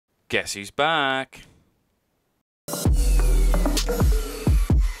Guess who's back?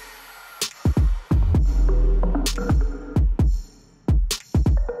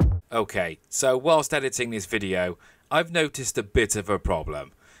 Okay, so whilst editing this video, I've noticed a bit of a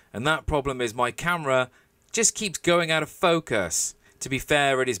problem. And that problem is my camera just keeps going out of focus. To be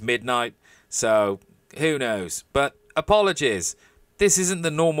fair, it is midnight, so who knows. But apologies, this isn't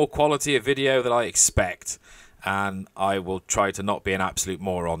the normal quality of video that I expect. And I will try to not be an absolute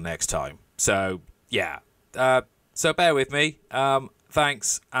moron next time. So, yeah. So bear with me.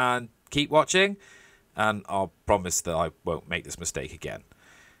 Thanks, and keep watching. And I'll promise that I won't make this mistake again.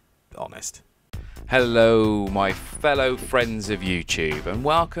 Honest. Hello, my fellow friends of YouTube, and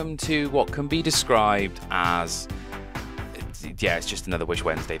welcome to what can be described as... yeah, it's just another Wish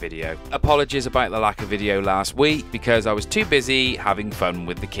Wednesday video. Apologies about the lack of video last week, because I was too busy having fun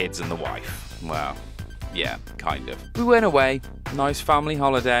with the kids and the wife. Well... yeah, kind of. We went away, nice family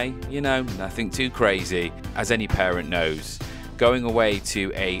holiday, you know, nothing too crazy. As any parent knows, going away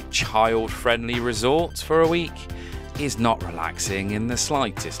to a child-friendly resort for a week is not relaxing in the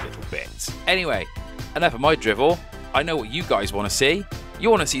slightest little bit. Anyway, enough of my drivel. I know what you guys want to see. You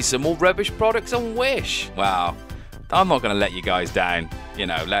want to see some more rubbish products on Wish. Well, I'm not going to let you guys down. You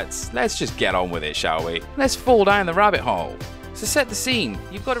know, let's just get on with it, shall we? Let's fall down the rabbit hole. To set the scene,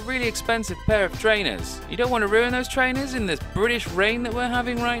 you've got a really expensive pair of trainers. You don't want to ruin those trainers in this British rain that we're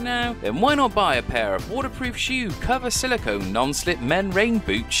having right now? Then why not buy a pair of waterproof shoe cover silicone non-slip men rain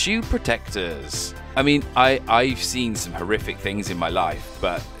boot shoe protectors? I mean, I've seen some horrific things in my life,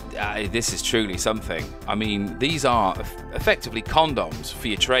 but this is truly something. I mean, these are effectively condoms for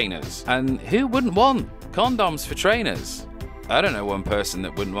your trainers. And who wouldn't want condoms for trainers? I don't know one person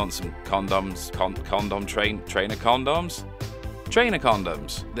that wouldn't want some condoms, trainer condoms. Trainer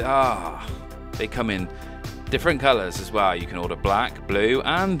condoms. They come in different colours as well. You can order black, blue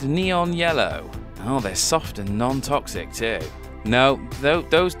and neon yellow. Oh, they're soft and non-toxic too. No,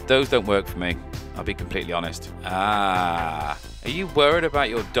 those don't work for me. I'll be completely honest. Are you worried about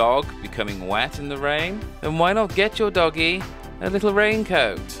your dog becoming wet in the rain? Then why not get your doggy a little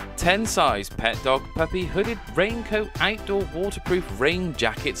raincoat? 10 size pet dog puppy hooded raincoat outdoor waterproof rain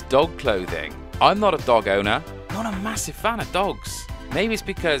jackets dog clothing. I'm not a dog owner. Not a massive fan of dogs. Maybe it's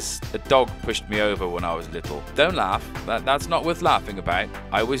because a dog pushed me over when I was little. Don't laugh, that's not worth laughing about.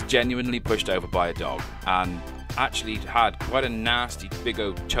 I was genuinely pushed over by a dog and actually had quite a nasty big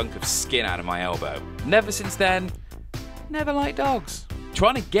old chunk of skin out of my elbow. Never since then, never liked dogs.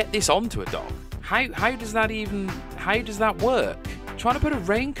 Trying to get this onto a dog. How does that work? Trying to put a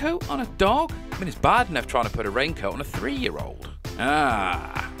raincoat on a dog? I mean, it's bad enough trying to put a raincoat on a 3-year-old.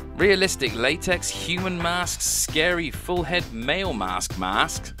 Realistic latex human masks, scary full head male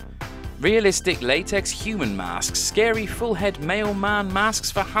mask. Realistic latex human masks, scary full head male man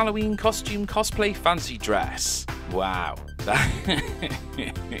masks for Halloween costume cosplay fancy dress. Wow.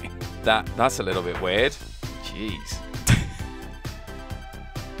 That's a little bit weird. Jeez.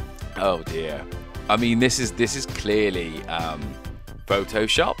 Oh dear. I mean, this is clearly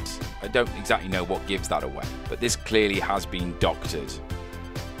photoshopped. I don't exactly know what gives that away, but this clearly has been doctored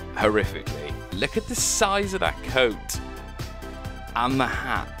horrifically. Look at the size of that coat and the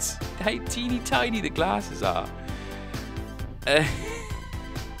hat. How teeny tiny the glasses are. I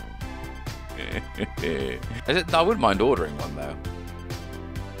wouldn't mind ordering one though.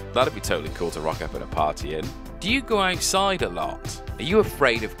 That'd be totally cool to rock up at a party in. Do you go outside a lot? Are you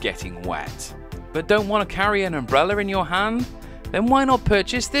afraid of getting wet, but don't want to carry an umbrella in your hand? Then why not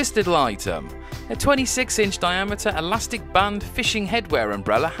purchase this little item? A 26-inch diameter elastic band fishing headwear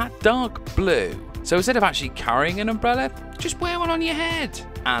umbrella hat, dark blue. So instead of actually carrying an umbrella, just wear one on your head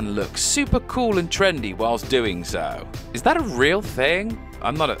and look super cool and trendy whilst doing so. Is that a real thing?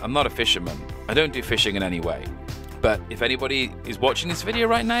 I'm not a fisherman. I don't do fishing in any way. But if anybody is watching this video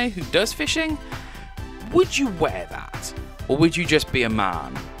right now who does fishing, would you wear that? Or would you just be a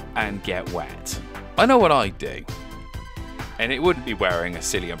man and get wet? I know what I'd do. And it wouldn't be wearing a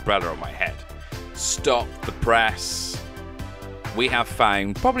silly umbrella on my head. Stop the press. We have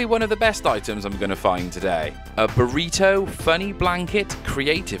found probably one of the best items I'm going to find today. A burrito funny blanket,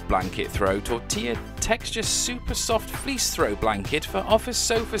 creative blanket throw, tortilla texture super soft fleece throw blanket for office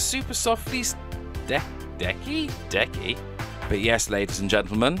sofa super soft fleece decky. But yes, ladies and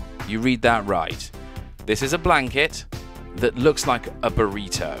gentlemen, you read that right. This is a blanket that looks like a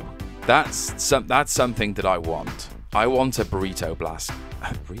burrito. That's something that I want. I want a burrito basket.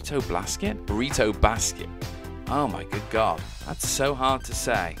 Burrito basket. Oh my good God, that's so hard to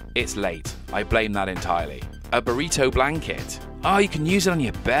say. It's late, I blame that entirely. A burrito blanket. Oh, you can use it on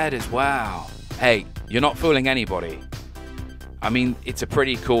your bed as well. Hey, you're not fooling anybody. I mean, it's a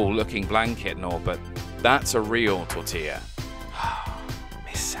pretty cool looking blanket and all, but that's a real tortilla.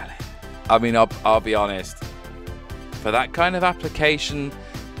 Mis-selling. I mean, I'll be honest. For that kind of application,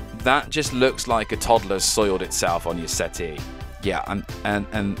 that just looks like a toddler soiled itself on your settee. Yeah,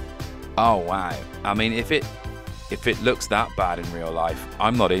 and oh wow. I mean, if it looks that bad in real life,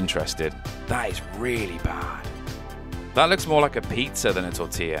 I'm not interested. That is really bad. That looks more like a pizza than a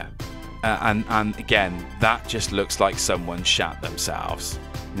tortilla. And again, that just looks like someone shat themselves.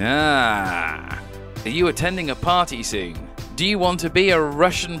 Are you attending a party soon? Do you want to be a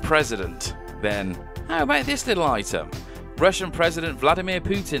Russian president? Then how about this little item? Russian President Vladimir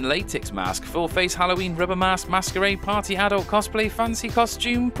Putin latex mask, full face Halloween rubber mask, masquerade party, adult cosplay, fancy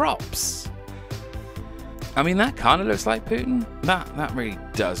costume props. I mean, that kind of looks like Putin. That really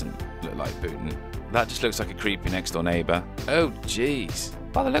doesn't look like Putin. That just looks like a creepy next door neighbor. Oh jeez.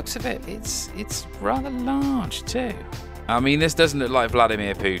 By the looks of it, it's rather large too. I mean, this doesn't look like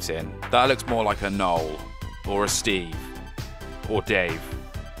Vladimir Putin. That looks more like a Noel or a Steve or Dave.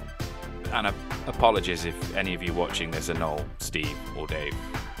 And apologies if any of you watching this are Noel, Steve, or Dave.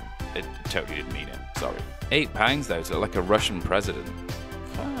 It totally didn't mean it. Sorry. £8 though to look like a Russian president.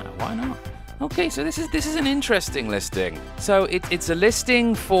 Why not? Okay, so this is an interesting listing. So it's a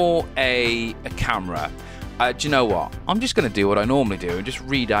listing for a camera. Do you know what? I'm just going to do what I normally do and just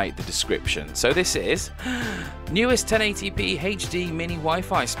read out the description. So this is newest 1080p HD mini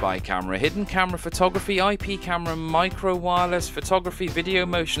Wi-Fi spy camera, hidden camera photography, IP camera, micro wireless photography, video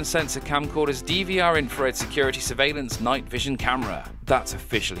motion sensor camcorders, DVR infrared security surveillance, night vision camera. That's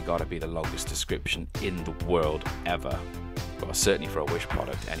officially got to be the longest description in the world ever. Well, certainly for a Wish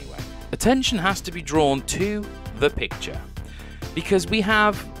product anyway. Attention has to be drawn to the picture because we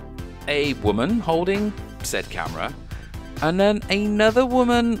have a woman holding said camera and then another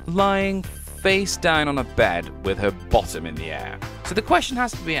woman lying face down on a bed with her bottom in the air. So the question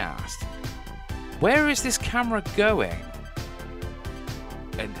has to be asked, where is this camera going?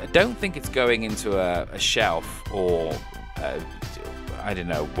 I don't think it's going into a shelf or I don't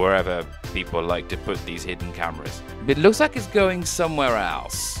know, wherever people like to put these hidden cameras. It looks like it's going somewhere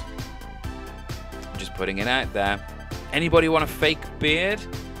else. I'm just putting it out there. Anybody want a fake beard?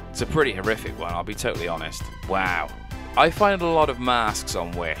 It's a pretty horrific one, I'll be totally honest. Wow. I find a lot of masks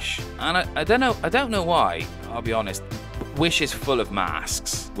on Wish, and I don't know why, I'll be honest. Wish is full of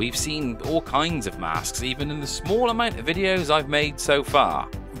masks. We've seen all kinds of masks, even in the small amount of videos I've made so far.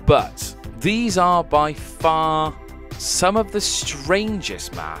 But these are by far some of the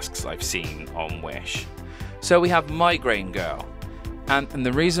strangest masks I've seen on Wish. So we have Migraine Girl. And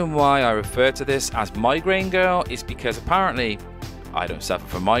the reason why I refer to this as Migraine Girl is because apparently I don't suffer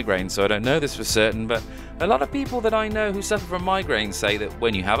from migraine, so I don't know this for certain, but a lot of people that I know who suffer from migraine say that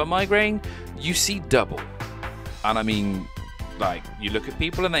when you have a migraine, you see double. And I mean, like, you look at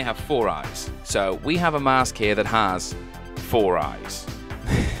people and they have 4 eyes. So we have a mask here that has 4 eyes.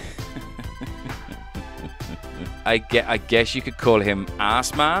 I guess you could call him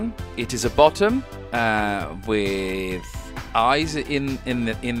Ass Man. It is a bottom with eyes in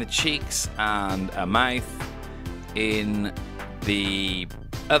the cheeks and a mouth in the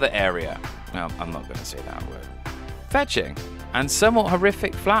other area. Well, I'm not going to say that word. Fetching and somewhat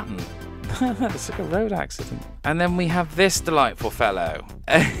horrific flattened. It's like a road accident. And then we have this delightful fellow.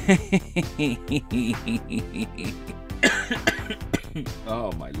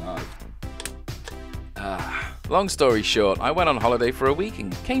 Oh my life. Long story short, I went on holiday for a week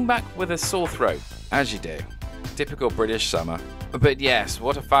and came back with a sore throat, as you do. Typical British summer. But yes,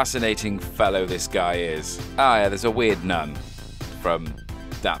 what a fascinating fellow this guy is. Yeah, there's a weird nun from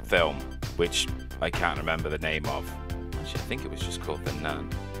that film, which I can't remember the name of. Actually, I think it was just called The Nun.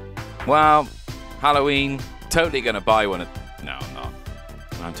 Well, Halloween, totally gonna buy one. No, I'm not.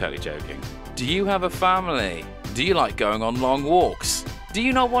 I'm totally joking. Do you have a family? Do you like going on long walks? Do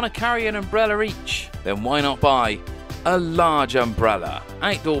you not want to carry an umbrella each? Then why not buy a large umbrella?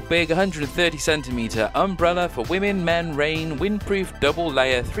 Outdoor big 130cm umbrella for women, men, rain, windproof double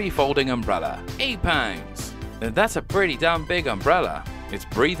layer 3-folding umbrella. £8. That's a pretty damn big umbrella. It's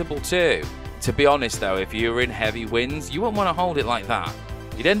breathable too. To be honest though, if you were in heavy winds, you wouldn't want to hold it like that.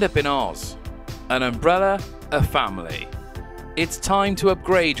 You'd end up in Oz. An umbrella, a family. It's time to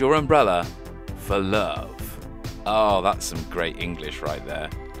upgrade your umbrella for love. Oh, that's some great English right there.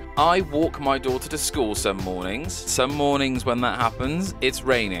 I walk my daughter to school some mornings. Some mornings when that happens, it's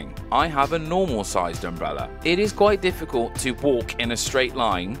raining. I have a normal sized umbrella. It is quite difficult to walk in a straight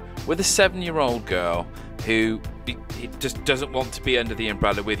line with a 7-year-old girl who just doesn't want to be under the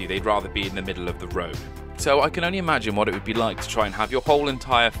umbrella with you. They'd rather be in the middle of the road. So I can only imagine what it would be like to try and have your whole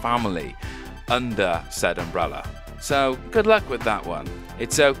entire family under said umbrella. So good luck with that one.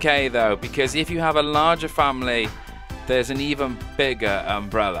 It's okay though, because if you have a larger family, there's an even bigger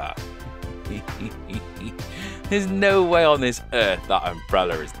umbrella. There's no way on this earth that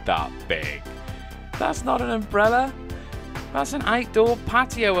umbrella is that big. That's not an umbrella. That's an outdoor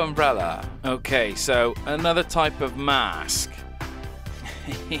patio umbrella. Okay, so another type of mask.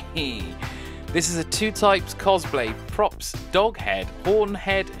 This is a 2 types cosplay props dog head, horn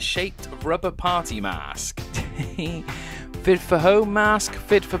head shaped rubber party mask. Fit for home mask,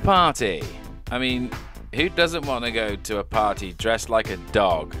 fit for party. I mean, who doesn't want to go to a party dressed like a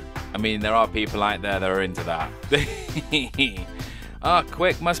dog? I mean, there are people out there that are into that. Ah,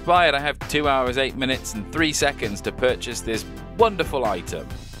 quick, must buy it. I have 2 hours, 8 minutes and 3 seconds to purchase this wonderful item.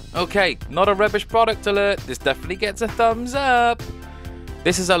 Okay, not a rubbish product alert. This definitely gets a thumbs up.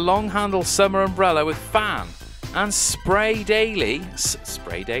 This is a long handle summer umbrella with fan and spray daily.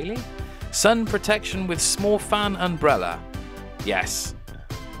 Spray daily? Sun protection with small fan umbrella. Yes,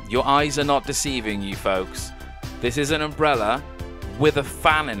 your eyes are not deceiving you folks. This is an umbrella with a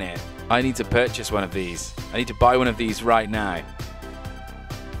fan in it. I need to purchase one of these. I need to buy one of these right now.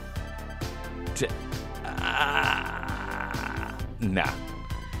 Nah.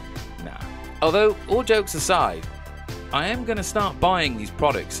 Although, all jokes aside, I am going to start buying these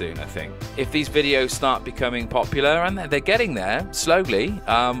products soon, I think. If these videos start becoming popular, and they're getting there, slowly,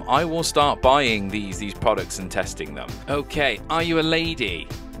 I will start buying these products and testing them. Okay, are you a lady?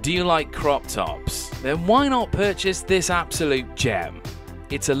 Do you like crop tops? Then why not purchase this absolute gem?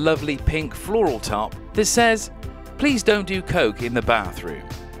 It's a lovely pink floral top that says, "Please don't do coke in the bathroom."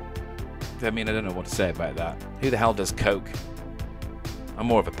 I mean, I don't know what to say about that. Who the hell does coke? I'm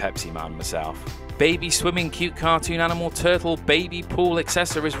more of a Pepsi man myself. Baby swimming cute cartoon animal turtle baby pool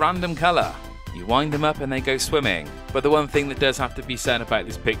accessories random colour. You wind them up and they go swimming. But the one thing that does have to be said about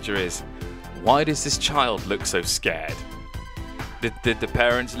this picture is, why does this child look so scared? Did the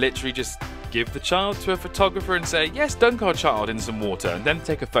parents literally just give the child to a photographer and say, "Yes, dunk our child in some water," and then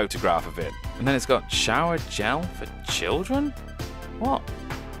take a photograph of it? And then it's got shower gel for children? What?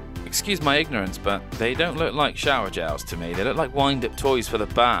 Excuse my ignorance, but they don't look like shower gels to me. They look like wind-up toys for the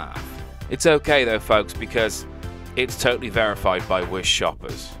bath. It's okay though, folks, because it's totally verified by Wish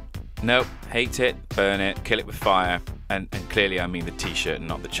shoppers. Nope, hate it, burn it, kill it with fire, and clearly I mean the t-shirt and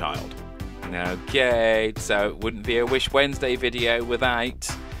not the child. Okay, so it wouldn't be a Wish Wednesday video without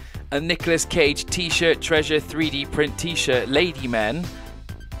a Nicolas Cage t-shirt treasure 3D print t-shirt Ladymen?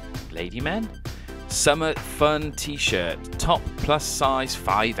 Summer Fun t-shirt, top plus size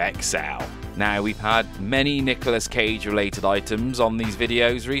 5XL. Now, we've had many Nicolas Cage related items on these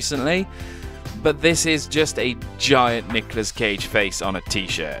videos recently, but this is just a giant Nicolas Cage face on a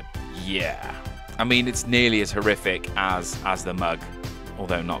t-shirt. Yeah. I mean, it's nearly as horrific as the mug,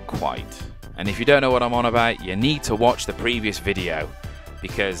 although not quite. And if you don't know what I'm on about, you need to watch the previous video,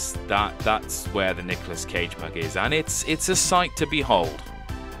 because that's where the Nicolas Cage mug is, and it's a sight to behold.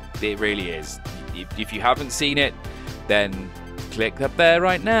 It really is. If you haven't seen it, then click up there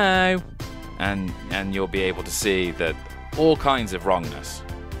right now, and you'll be able to see that all kinds of wrongness,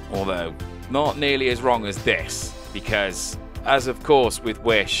 although not nearly as wrong as this, because as of course with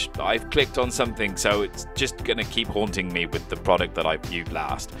Wish, I've clicked on something, so it's just gonna keep haunting me with the product that I viewed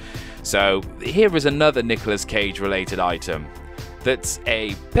last. So here is another Nicolas Cage related item. That's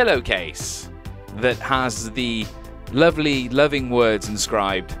a pillowcase that has the lovely loving words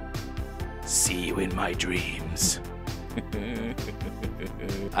inscribed, "See you in my dreams."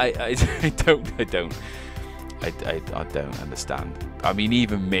 I don't understand. I mean,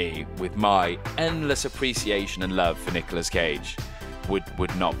 even me, with my endless appreciation and love for Nicolas Cage,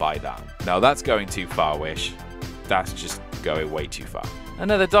 would not buy that. No, that's going too far, Wish. That's just going way too far.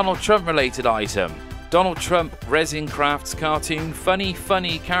 Another Donald Trump related item. Donald Trump Resin Crafts cartoon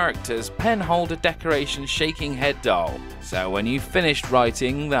funny characters pen holder decoration shaking head doll. So when you've finished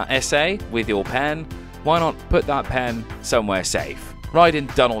writing that essay with your pen, why not put that pen somewhere safe? Right in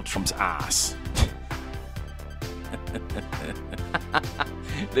Donald Trump's ass.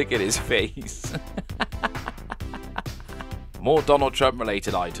 Look at his face. More Donald Trump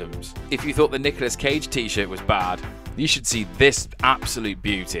related items. If you thought the Nicolas Cage t-shirt was bad, you should see this absolute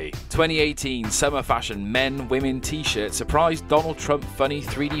beauty. 2018 summer fashion men women t-shirt surprise Donald Trump funny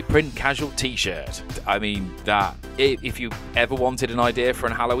 3D print casual t-shirt. I mean, that if you ever wanted an idea for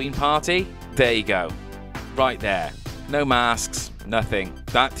an Halloween party, there you go. Right there. No masks, nothing.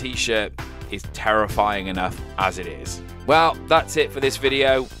 That t-shirt is terrifying enough as it is. Well, that's it for this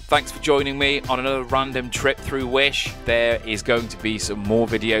video. Thanks for joining me on another random trip through Wish. There is going to be some more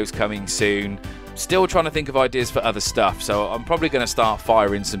videos coming soon. Still trying to think of ideas for other stuff, so I'm probably going to start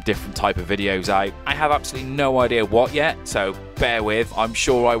firing some different type of videos out. I have absolutely no idea what yet, so bear with. I'm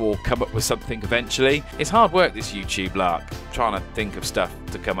sure I will come up with something eventually. It's hard work, this YouTube lark, trying to think of stuff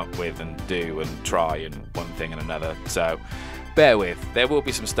to come up with and do and try and one thing and another, so bear with. There will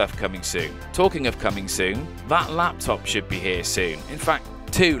be some stuff coming soon. Talking of coming soon, that laptop should be here soon. In fact,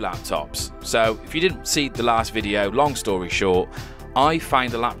 2 laptops. So if you didn't see the last video, long story short, I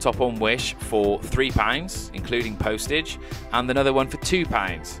found a laptop on Wish for £3, including postage, and another one for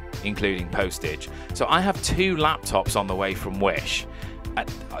 £2, including postage. So I have 2 laptops on the way from Wish.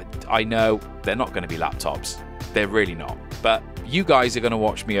 I know they're not going to be laptops. They're really not. But you guys are going to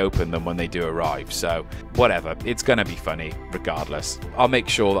watch me open them when they do arrive, so whatever, it's going to be funny regardless. I'll make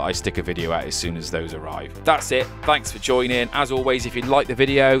sure that I stick a video out as soon as those arrive. That's it, thanks for joining. As always, if you like the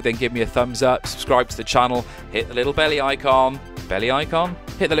video, then give me a thumbs up, subscribe to the channel, hit the little belly icon,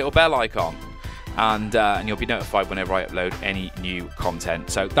 hit the little bell icon, and you'll be notified whenever I upload any new content.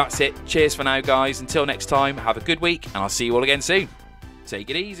 So that's it, cheers for now guys, until next time, have a good week, and I'll see you all again soon. Take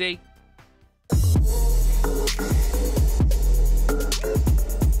it easy.